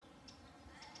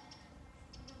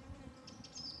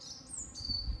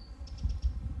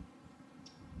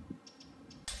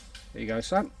There you go,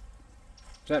 son.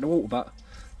 Is that the water butt?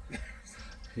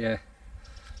 Yeah.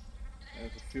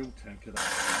 There's a fuel tank of that.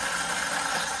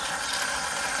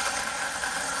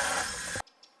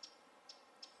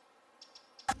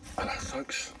 Hello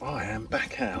folks, I am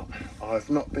back out. I've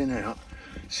not been out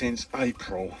since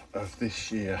April of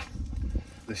this year.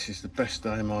 This is the best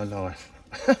day of my life.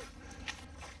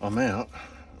 I'm out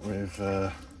with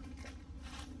that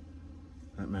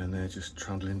man there just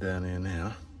trundling down here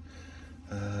now.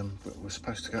 But we're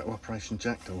supposed to go to Operation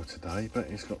Jackdaw today, but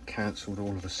it's got cancelled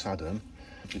all of a sudden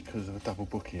because of a double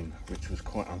booking, which was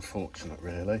quite unfortunate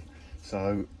really.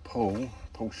 So Paul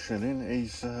Shilling,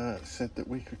 he's said that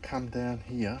we could come down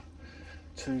here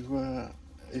to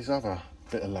his other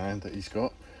bit of land that he's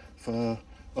got for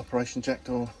Operation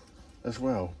Jackdaw as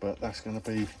well, but that's going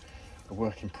to be a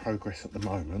work in progress at the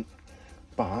moment.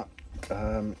 But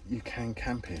you can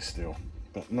camp here still,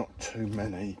 but not too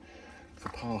many for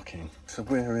parking. So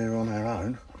we're here on our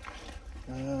own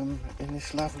in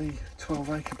this lovely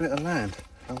 12-acre bit of land,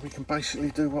 and we can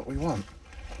basically do what we want.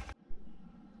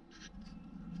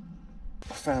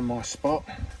 I found my spot,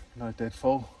 no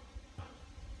deadfall,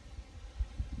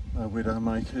 no widow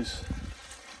makers,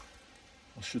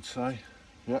 I should say.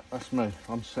 Yeah, that's me,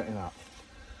 I'm setting up.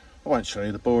 I won't show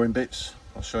you the boring bits,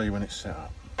 I'll show you when it's set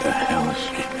up. The hell is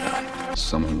he done?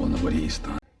 Someone will know what he's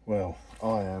done. Well,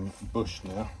 I am bush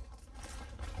now.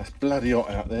 It's bloody hot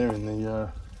out there in the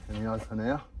open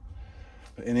air,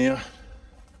 but in here,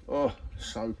 oh,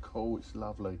 so cool, it's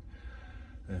lovely.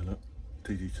 There, look,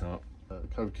 DD tarp,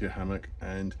 Cokia hammock,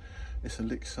 and it's a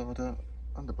Lixada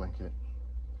under blanket.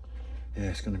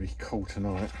 Yeah, it's going to be cool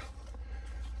tonight.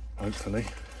 Hopefully,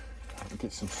 I can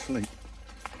get some sleep.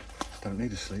 Don't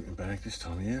need a sleeping bag this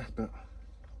time of year, but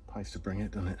pays to bring it,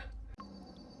 doesn't it?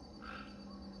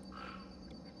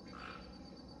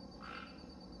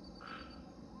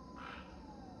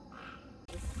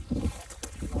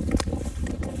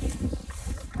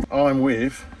 I'm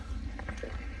with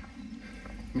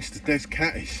Mr. Des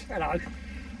Cattish. Hello.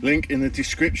 Link in the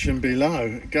description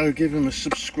below. Go give him a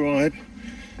subscribe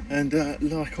and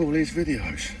like all his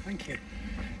videos. Thank you.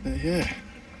 Yeah,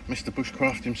 Mr.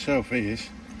 Bushcraft himself, he is.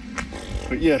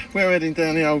 But yeah, we're heading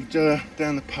down the old,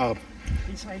 down the pub.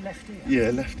 Did you say left here?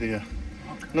 Yeah, left here.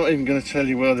 Okay. Not even going to tell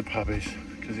you where the pub is,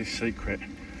 because it's secret.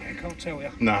 I can't tell you.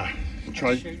 No,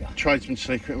 Shoot ya. tradesman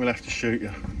secret, we'll have to shoot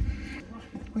you.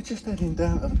 We're just heading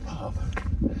down to the pub,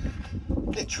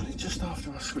 literally just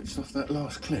after I switched off that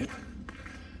last clip.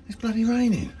 It's bloody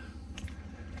raining.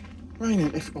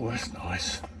 Raining if, oh that's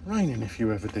nice. Raining if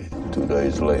you ever did. 2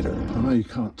 days later. I know you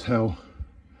can't tell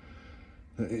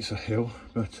that it's a hill,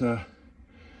 but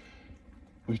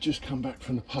we've just come back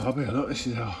from the pub. Here, look, this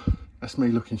is how, that's me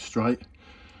looking straight,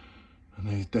 and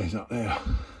there's Des up there.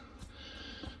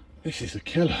 This is a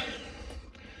killer.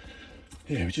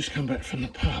 Yeah, we just come back from the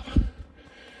pub.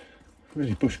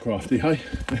 Really bushcrafty, hey?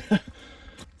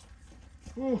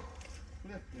 Oh,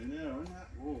 flipping there, isn't that?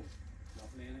 Whoa.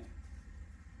 Lovely, isn't it?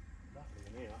 Lovely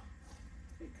in here.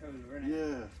 Bit cooler, isn't it?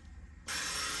 Yeah.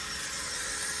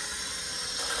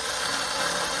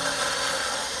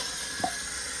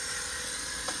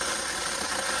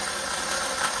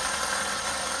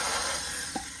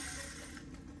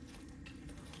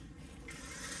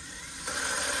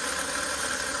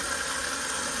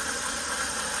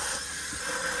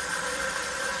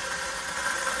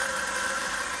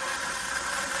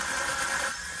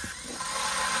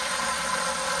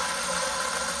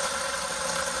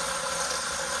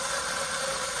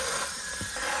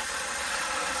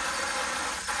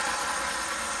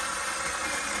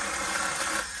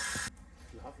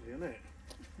 Lovely, isn't it?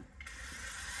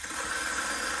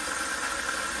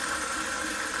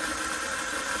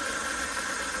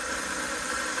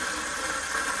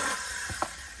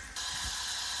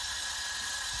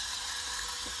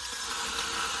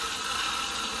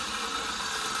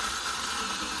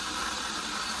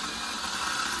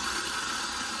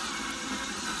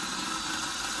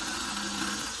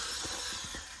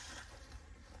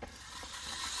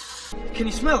 Can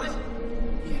you smell it?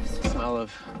 Yes, the smell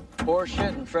of poor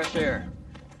shit and fresh air.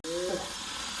 I'm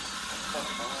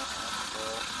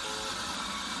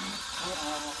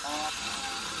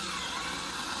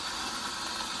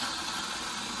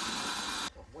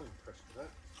well impressed with that.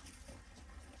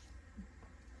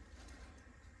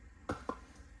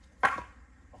 I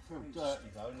feel dirty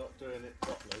though, not doing it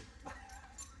properly.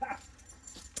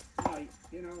 Mate,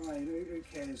 you know what I mean? Who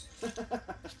cares? Des is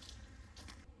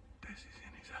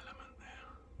in his element there.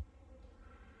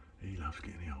 He loves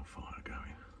getting the old fire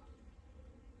going.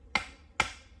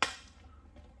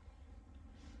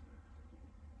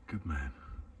 Good man.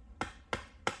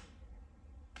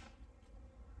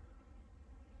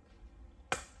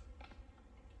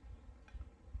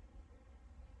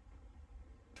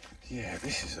 Yeah,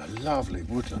 this is a lovely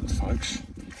woodland, folks.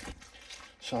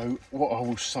 So what I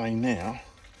will say now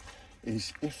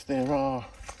is if there are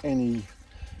any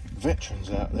veterans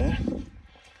out there,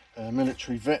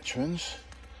 military veterans,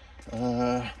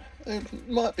 who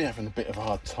might be having a bit of a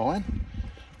hard time,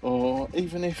 or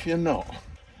even if you're not,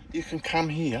 you can come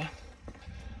here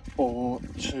or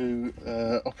to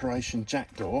Operation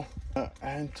Jackdaw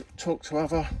and talk to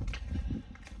other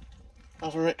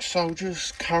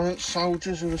ex-soldiers, current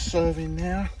soldiers who are serving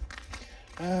now,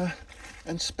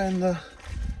 and spend the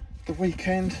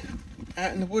weekend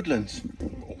out in the woodlands.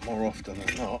 More often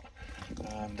than not,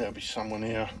 there'll be someone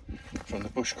here from the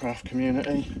bushcraft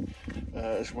community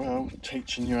as well,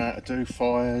 teaching you how to do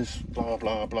fires, blah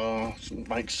blah blah,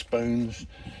 make spoons,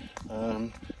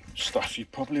 stuff you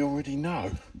probably already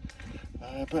know,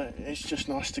 but it's just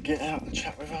nice to get out and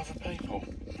chat with other people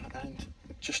and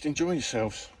just enjoy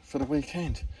yourselves for the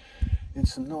weekend in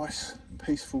some nice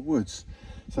peaceful woods.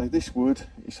 So this wood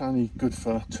is only good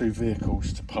for 2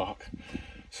 vehicles to park,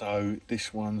 so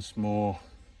this one's more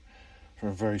for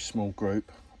a very small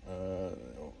group,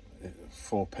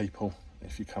 4 people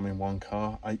if you come in 1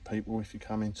 car, 8 people if you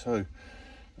come in 2.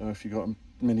 If you've got a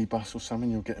minibus or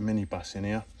something, you'll get a minibus in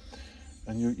here,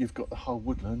 and you've got the whole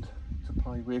woodland to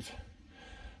play with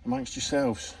amongst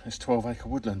yourselves. It's 12-acre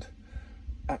woodland,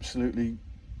 absolutely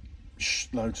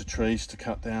loads of trees to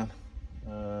cut down.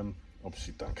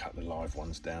 Obviously don't cut the live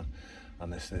ones down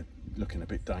unless they're looking a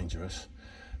bit dangerous,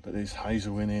 but there's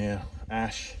hazel in here,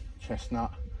 ash,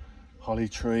 chestnut, holly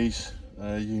trees,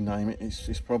 you name it,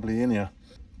 it's probably in here.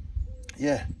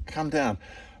 Yeah, come down.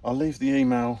 I'll leave the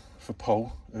email for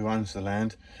Paul, who owns the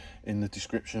land, in the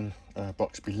description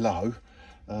box below,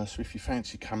 so if you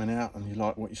fancy coming out and you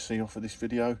like what you see off of this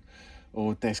video,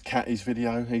 or Des Catty's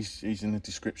video, he's in the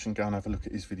description, go and have a look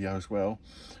at his video as well.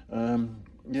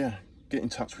 Yeah, get in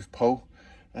touch with Paul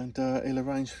and he'll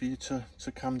arrange for you to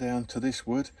come down to this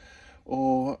wood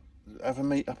or have a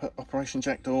meet up at Operation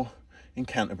Jackdaw in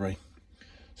Canterbury.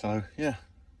 So yeah,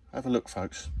 have a look,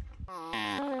 folks.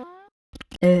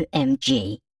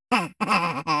 OMG.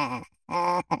 Of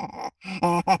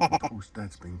course,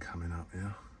 Dad's been coming up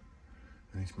here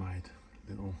and he's made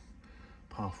little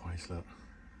pathways, look,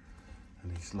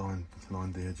 and he's lined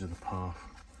the edge of the path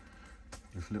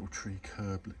with little tree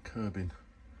curbing,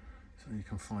 so you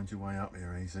can find your way up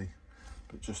here easy.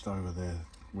 But just over there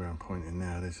where I'm pointing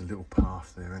now, there's a little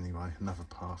path there anyway, another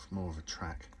path, more of a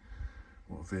track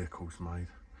what a vehicle's made.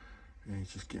 Yeah, you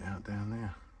just get out down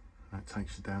there, that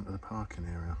takes you down to the parking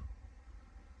area.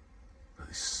 But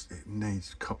it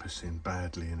needs coppicing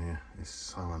badly in here, it's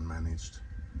so unmanaged,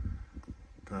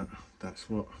 but that's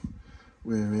what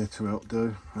we're here to help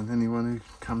do, and anyone who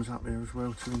comes up here as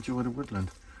well to enjoy the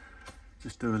woodland.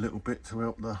 Just do a little bit to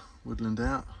help the woodland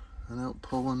out and help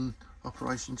Paul and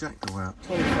Operation Jackdaw out.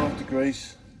 25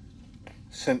 degrees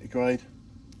centigrade,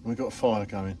 and we've got a fire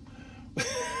going.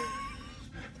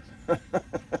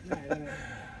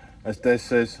 As Des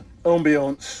says,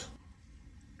 ambiance.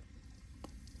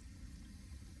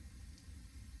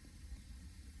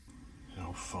 The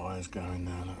old fire's going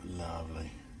now, look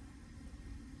lovely.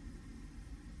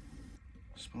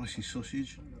 Spicy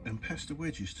sausage and pasta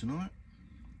wedges tonight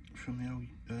from the old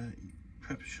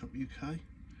Prepper Shop UK,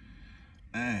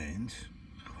 and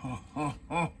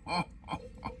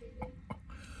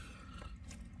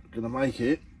gonna make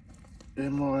it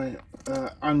in my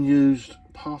unused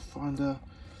Pathfinder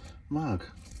mug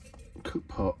cook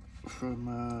pot from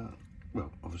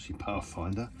well, obviously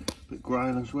Pathfinder, but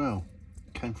Grail as well.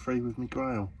 Came free with me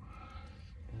Grail.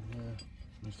 And,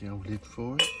 there's the old lid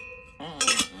for it.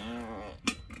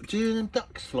 Do you hear them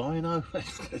ducks flying over?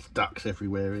 There's ducks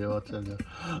everywhere here, I tell you.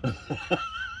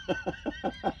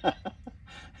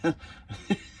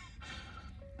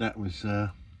 That was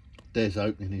Des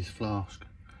opening his flask.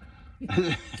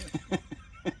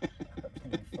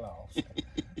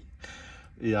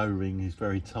 The O-ring is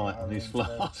very tight on his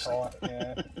flask. Tight,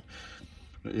 yeah.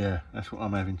 But yeah, that's what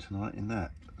I'm having tonight in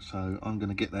that. So I'm going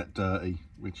to get that dirty,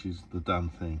 which is the done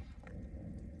thing.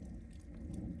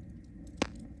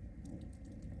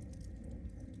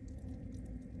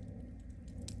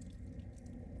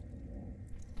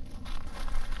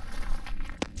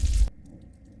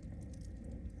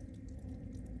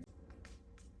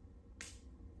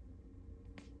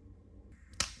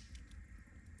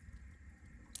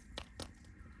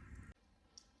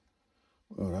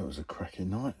 Well, that was a cracking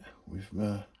night with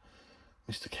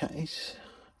Mr. Catties.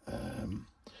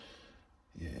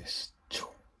 Yes,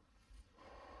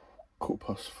 quarter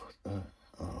past.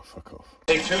 Oh, fuck off.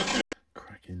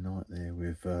 Cracking night there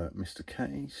with Mr.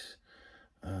 Catties.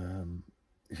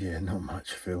 Yeah, not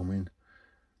much filming.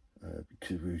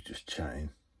 because we were just chatting,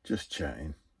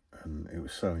 and it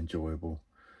was so enjoyable.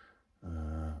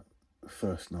 The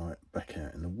first night back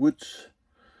out in the woods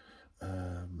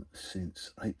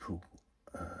since April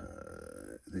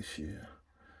this year,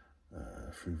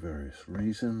 through various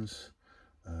reasons.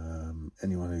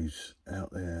 Anyone who's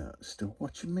out there still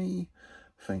watching me,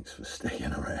 thanks for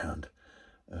sticking around.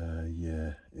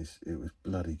 Yeah, it was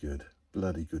bloody good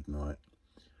night.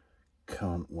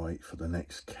 Can't wait for the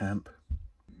next camp.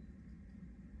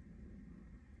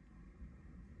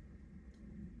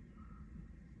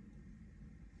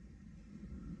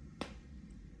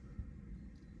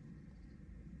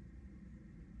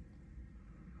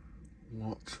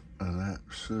 What an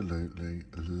absolutely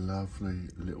lovely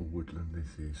little woodland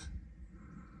this is.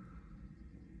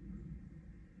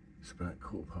 It's about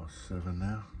 7:15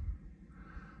 now.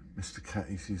 Mr.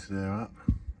 Catties is there up.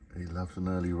 He loves an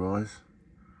early rise.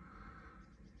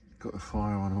 Got the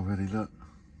fire on already, look.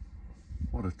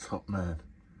 What a top man.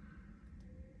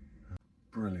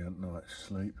 Brilliant night's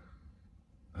sleep.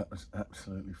 That was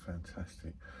absolutely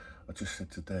fantastic. I just said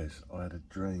to Des, I had a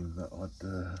dream that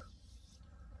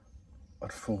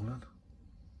I'd fallen.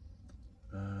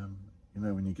 You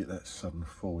know when you get that sudden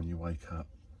fall and you wake up?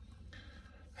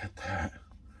 I had that.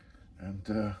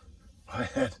 And I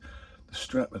had the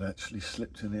strap had actually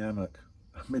slipped in the hammock.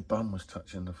 My bum was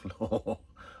touching the floor.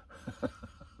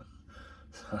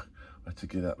 So I had to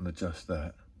get up and adjust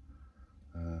that.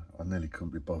 I nearly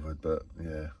couldn't be bothered, but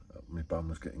yeah, my bum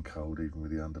was getting cold even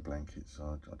with the under blanket,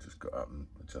 so I just got up and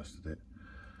adjusted it.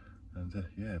 And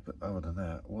yeah, but other than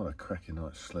that, what a cracking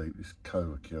night's sleep. This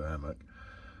Covacure hammock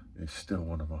is still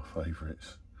one of my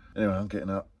favourites. Anyway, I'm getting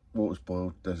up. Water's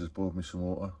boiled. Des has boiled me some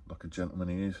water, like a gentleman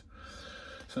he is.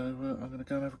 So I'm going to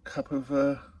go and have a cup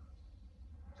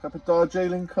of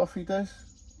Darjeeling coffee, Des.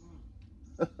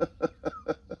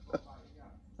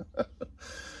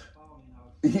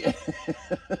 Yeah.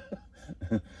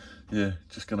 Yeah,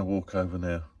 just going to walk over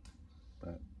now.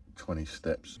 About 20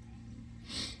 steps.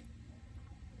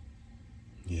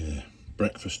 Yeah,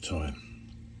 breakfast time.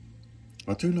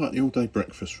 I do like the all-day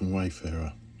breakfast from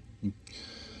Wayfarer.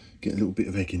 Get a little bit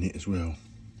of egg in it as well.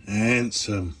 And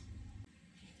some.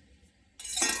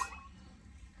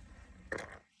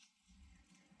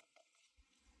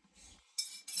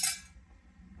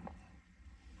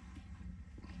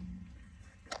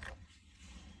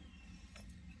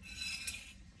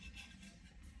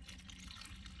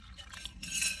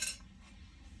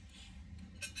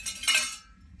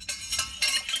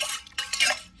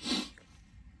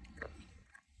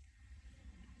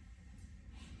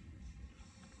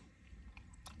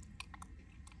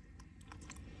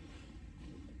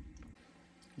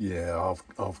 Yeah,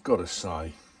 I've got to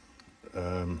say,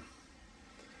 that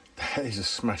is a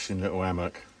smashing little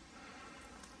hammock,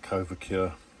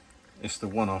 Covacure. It's the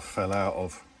one I fell out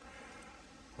of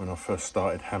when I first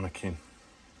started hammocking.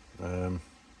 Yeah,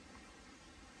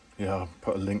 I'll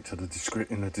put a link to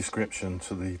in the description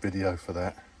to the video for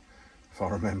that, if I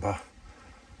remember.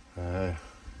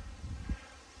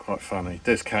 Quite funny.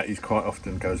 Des Catties quite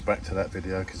often goes back to that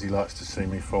video because he likes to see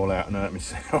me fall out and hurt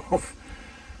myself.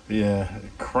 But yeah,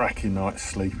 cracking night's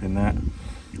sleep in that.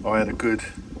 I had a good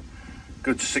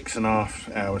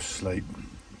 6.5 hours sleep.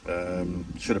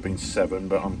 Should have been 7,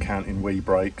 but I'm counting wee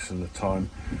breaks and the time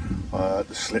the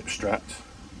strap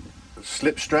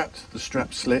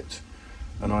slipped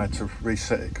and I had to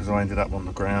reset it because I ended up on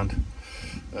the ground.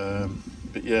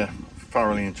 But yeah,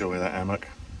 thoroughly enjoy that hammock.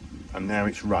 And now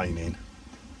it's raining.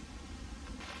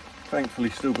 Thankfully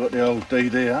still got the old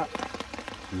DD up.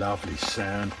 Lovely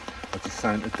sound. I was just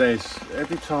saying to Des,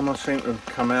 every time I seem to have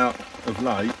come out of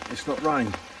late, it's not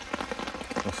rained.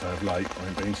 I say of late, I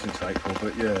ain't been since April,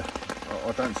 but yeah,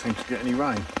 I don't seem to get any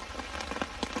rain.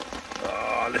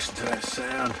 Oh, listen to that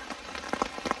sound.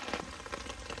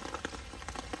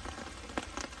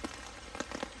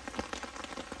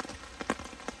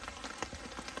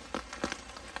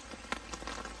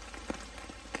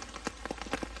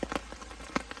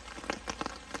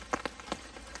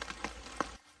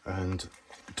 And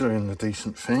doing the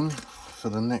decent thing for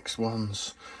the next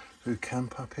ones who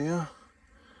camp up here.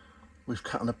 We've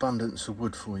cut an abundance of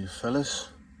wood for you fellas.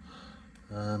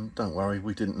 Don't worry,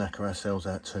 we didn't knacker ourselves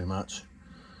out too much.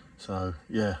 So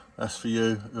yeah, that's for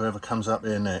you, whoever comes up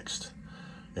here next.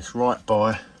 It's right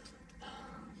by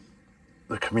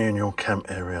the communal camp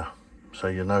area, so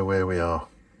you know where we are.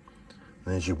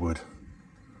 There's your wood.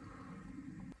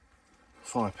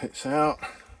 Fire pit's out,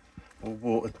 all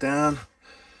watered down.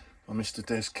 I missed a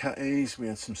Des Catties, we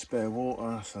had some spare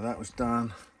water, so that was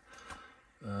done.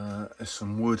 There's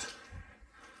some wood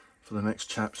for the next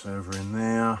chaps over in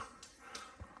there.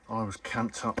 I was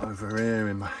camped up over here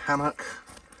in my hammock.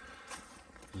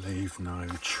 Leave no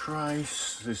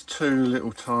trace. There's two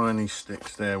little tiny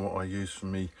sticks there what I use for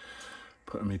me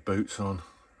putting my boots on,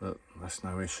 but that's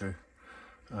no issue.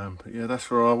 But yeah,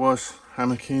 that's where I was,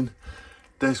 hammocking.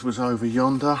 Des was over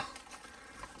yonder.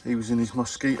 He was in his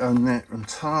mosquito net and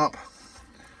tarp.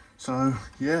 So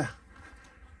yeah,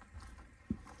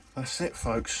 that's it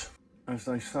folks. As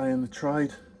they say in the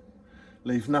trade,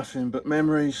 leave nothing but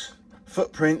memories,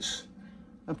 footprints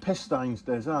and piss stains,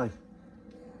 Des, eh?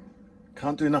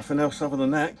 Can't do nothing else other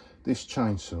than that. This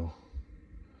chainsaw,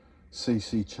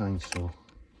 SeeSii chainsaw,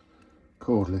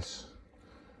 cordless,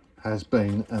 has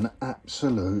been an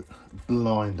absolute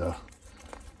blinder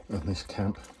at this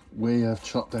camp. We have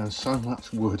chopped down so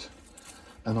much wood,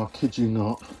 and I kid you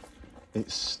not,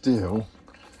 it's still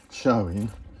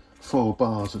showing 4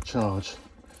 bars of charge.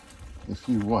 If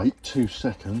you wait 2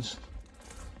 seconds,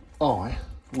 I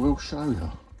will show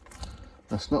you.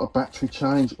 That's not a battery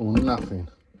change or nothing.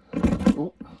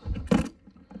 Oh,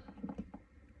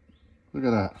 look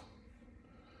at that.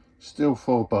 Still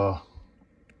 4 bar.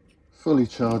 Fully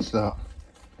charged up.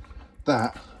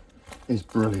 That is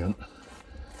brilliant.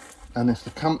 And if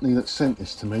the company that sent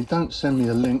this to me don't send me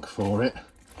a link for it,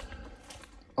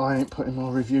 I ain't putting my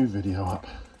review video up.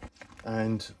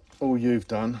 And all you've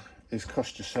done is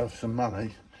cost yourself some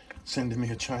money sending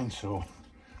me a chainsaw.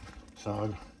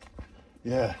 So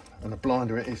yeah, and a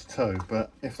blinder it is too, but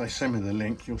if they send me the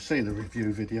link you'll see the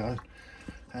review video,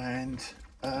 and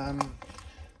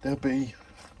there'll be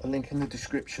a link in the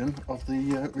description of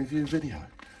the review video,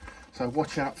 so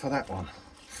watch out for that one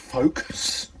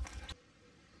folks.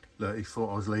 Look, he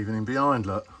thought I was leaving him behind.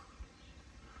 Look,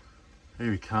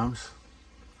 here he comes.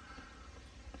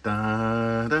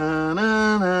 Da, da,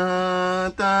 da, da,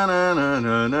 da, da,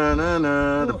 da, da, da,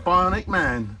 da, the Bionic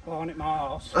Man. Bionic my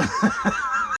arse.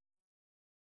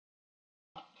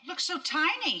 Looks so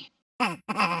tiny.